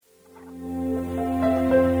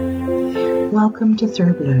Welcome to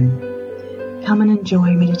Through Bloom. Come and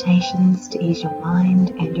enjoy meditations to ease your mind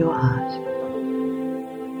and your heart.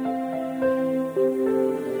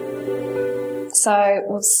 So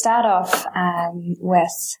we'll start off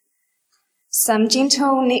with some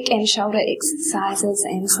gentle neck and shoulder exercises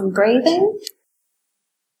and some breathing.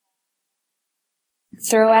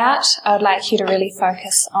 Throughout, I would like you to really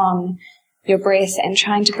focus on your breath and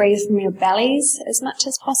trying to breathe from your bellies as much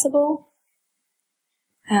as possible.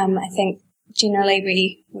 I think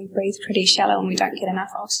generally we breathe pretty shallow and we don't get enough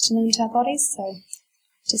oxygen into our bodies, so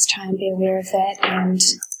just try and be aware of that. And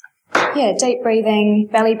deep breathing,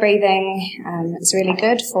 belly breathing is really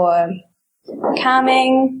good for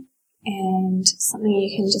calming and something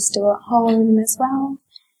you can just do at home as well.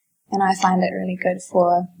 And I find it really good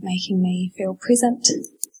for making me feel present.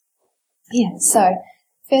 So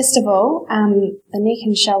first of all, the neck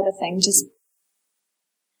and shoulder thing, just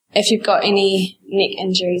if you've got any neck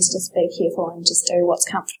injuries, just be careful and just do what's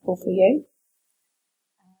comfortable for you.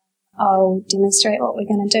 I'll demonstrate what we're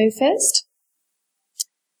going to do first.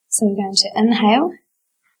 So we're going to inhale.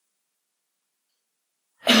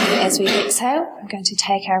 And as we exhale, we're going to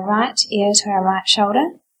take our right ear to our right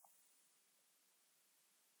shoulder.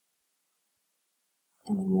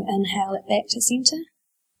 And then we'll inhale it back to centre.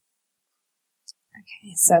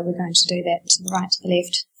 Okay, so we're going to do that to the right, to the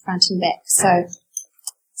left, front and back. So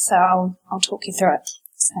I'll talk you through it.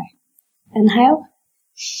 So inhale.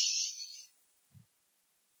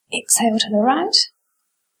 Exhale to the right.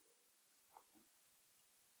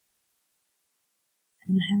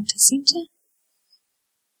 Inhale to centre.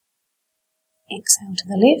 Exhale to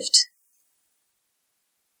the left.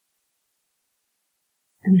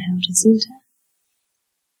 Inhale to centre.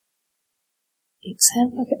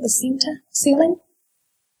 Exhale, look at the centre, ceiling.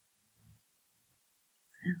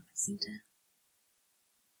 Inhale to centre.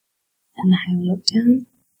 Inhale, look down.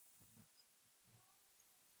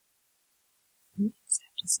 And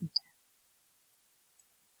exhale to centre.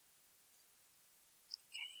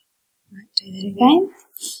 Okay, right, do that again.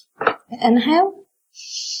 Inhale.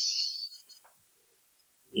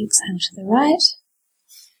 Exhale to the right.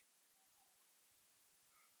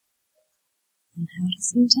 Inhale to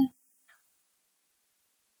centre.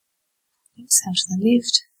 Exhale to the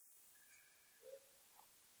left.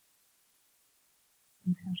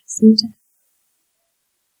 Inhale to centre.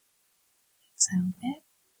 Exhale back.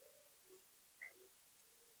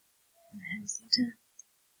 Inhale centre.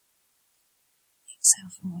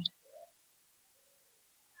 Exhale forward.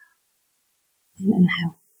 And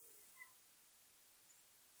inhale.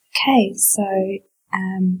 Okay, so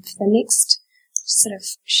for the next sort of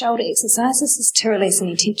shoulder exercise, this is to release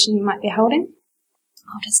any tension you might be holding.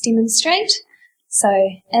 I'll just demonstrate. So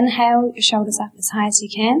inhale, your shoulders up as high as you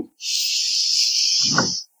can.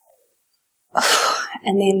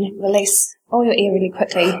 And then release all your air really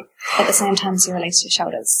quickly at the same time as you release your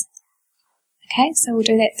shoulders. Okay, so we'll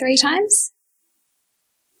do that 3 times.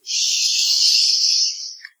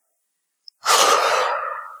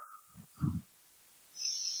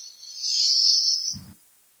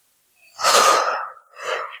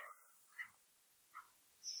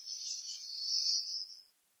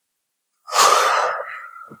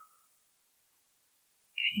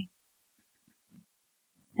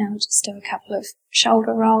 Now we'll just do a couple of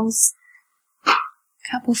shoulder rolls, a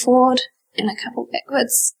couple forward and a couple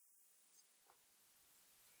backwards.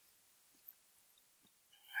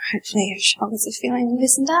 Hopefully your shoulders are feeling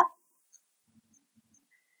loosened up.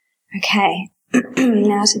 Okay,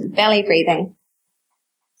 now to the belly breathing.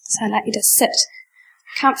 So I'd like you to sit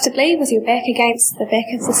comfortably with your back against the back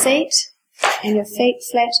of the seat and your feet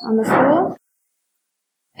flat on the floor.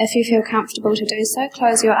 If you feel comfortable to do so,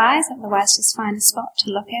 close your eyes, otherwise just find a spot to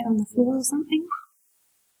look at on the floor or something.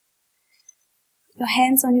 Your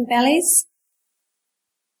hands on your bellies.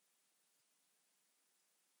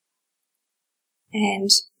 And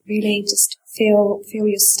really just feel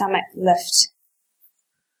your stomach lift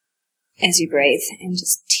as you breathe, and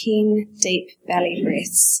just 10 deep belly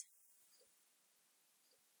breaths.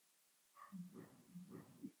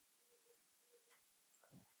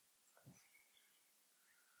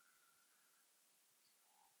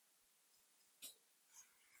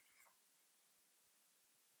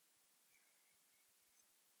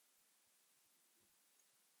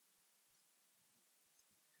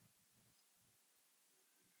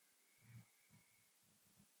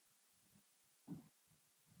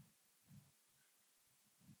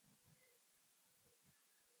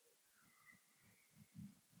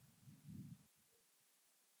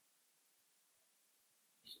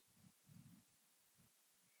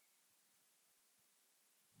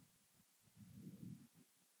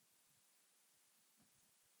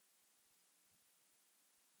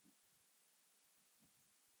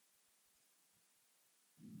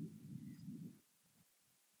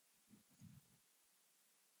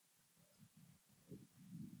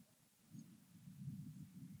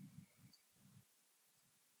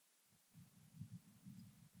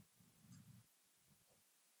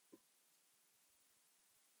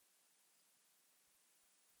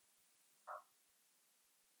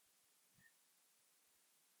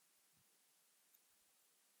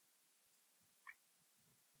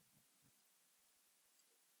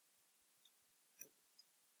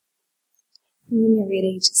 And when you're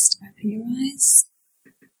ready, just open your eyes.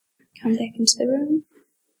 Come back into the room.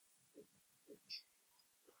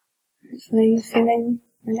 Hopefully you're feeling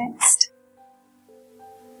relaxed.